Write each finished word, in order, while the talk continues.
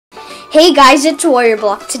Hey guys, it's Warrior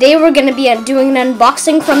Block. Today we're going to be doing an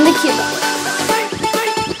unboxing from the Cubicle.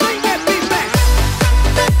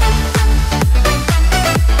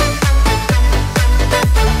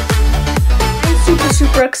 I'm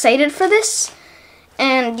super excited for this.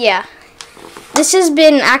 And yeah, this has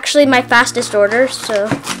been actually my fastest order, so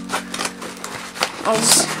I'll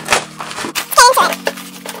just...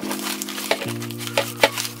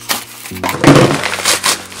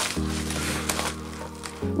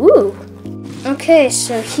 Ooh. Okay,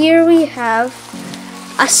 so here we have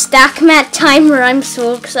a stack mat timer. I'm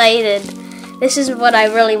so excited. This is what I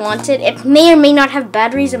really wanted. It may or may not have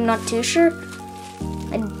batteries, I'm not too sure.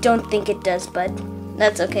 I don't think it does, but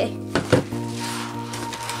that's okay.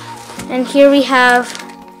 And here we have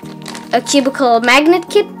a Cubicle magnet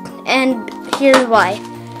kit, and here's why.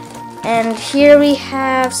 And here we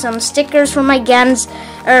have some stickers for my GANs,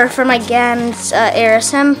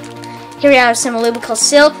 ARSM. Here we have some Cubicle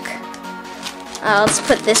silk. Let's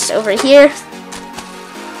put this over here.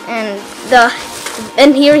 And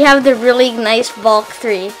here we have the really nice Bulk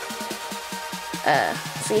 3. See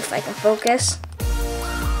if I can focus.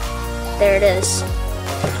 There it is.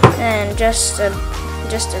 And just a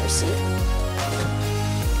receipt.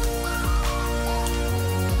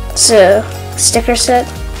 So, sticker set.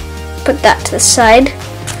 Put that to the side.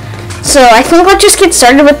 So I think we'll just get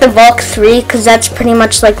started with the Bulk 3 because that's pretty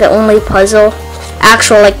much like the only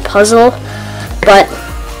actual puzzle. But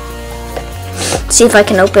let's see if I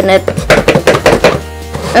can open it.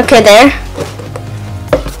 Okay, there.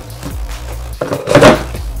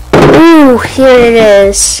 Ooh, here it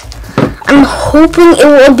is. I'm hoping it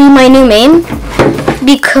will be my new main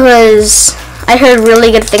because I heard really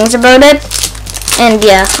good things about it. And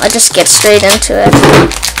yeah, I'll just get straight into it.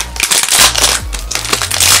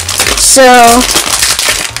 So,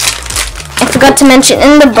 I forgot to mention,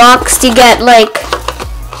 in the box you get like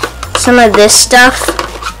some of this stuff.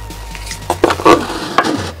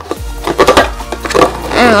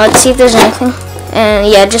 And let's see if there's anything. And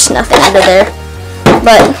yeah, just nothing under there.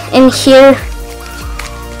 But in here,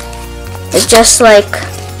 it's just like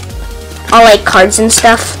all like cards and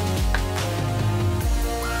stuff.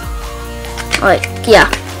 Like, yeah.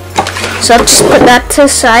 So I'll just put that to the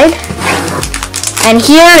side. And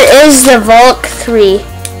here is the Bulk 3.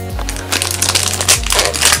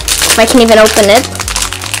 If I can even open it.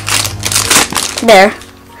 There.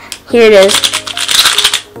 Here it is.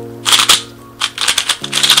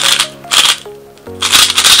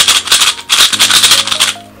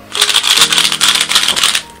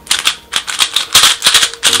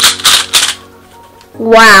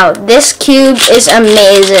 Wow, this cube is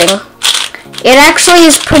amazing. It actually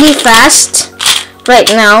is pretty fast right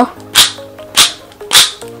now.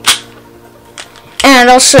 And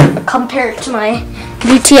also compare it to my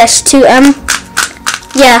GTS2M.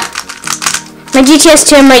 Yeah, my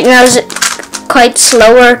GTS2M right now is quite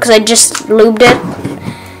slower because I just lubed it.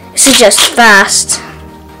 This is just fast.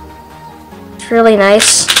 It's really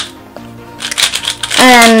nice.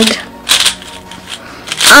 And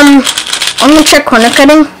I'm gonna check corner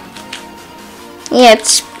cutting. Yeah,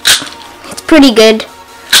 it's pretty good.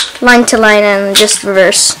 Line to line and just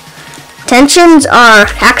reverse. Tensions are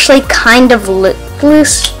actually kind of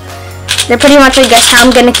loose. They're pretty much, I guess, how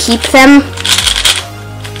I'm gonna keep them.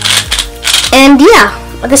 And yeah,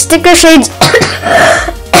 the sticker shades.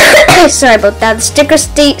 Sorry about that. The sticker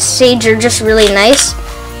shades are just really nice.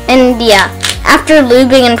 And yeah, after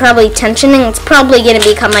lubing and probably tensioning, it's probably gonna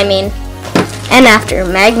become my main. And after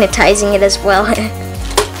magnetizing it as well.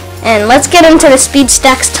 And let's get into the Speed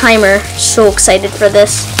Stacks timer. So excited for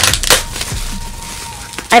this.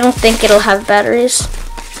 I don't think it'll have batteries.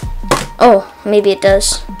 Oh, maybe it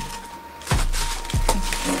does.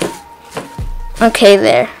 Okay,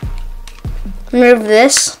 there. Remove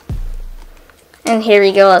this. And here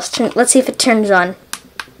we go. Let's see if it turns on.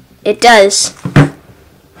 It does.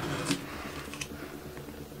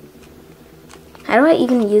 How do I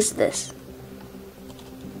even use this?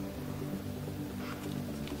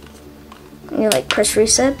 You like press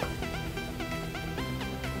reset.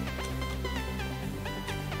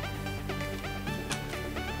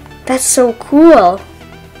 That's so cool.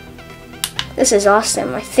 This is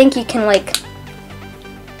awesome. I think you can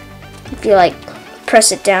if you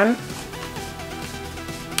press it down.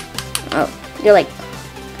 Oh, you're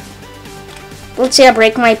let's say I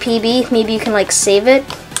break my PB. Maybe you can save it.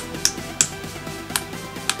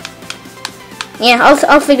 Yeah,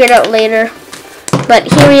 I'll figure it out later. But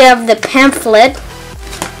here we have the pamphlet,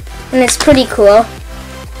 and it's pretty cool.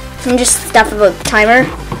 And just stuff about the timer.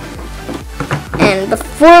 And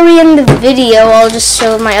before we end the video, I'll just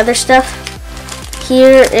show my other stuff.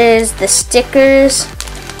 Here is the stickers.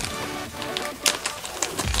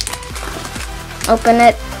 open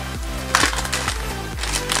it.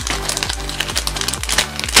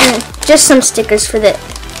 And just some stickers for the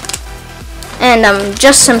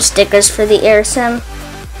AirSim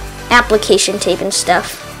application tape and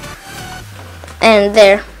stuff. And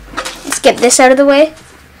there. Let's get this out of the way.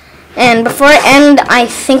 And before I end, I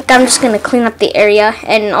think I'm just going to clean up the area,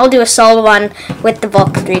 and I'll do a solo one with the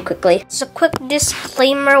Bulk 3 quickly. So quick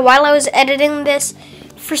disclaimer, while I was editing this,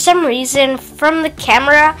 for some reason, from the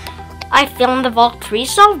camera, I filmed the Bulk 3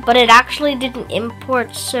 solve, but it actually didn't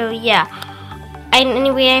import, so yeah. And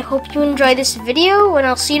anyway, I hope you enjoy this video, and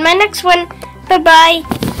I'll see you in my next one. Bye-bye.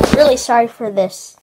 Really sorry for this.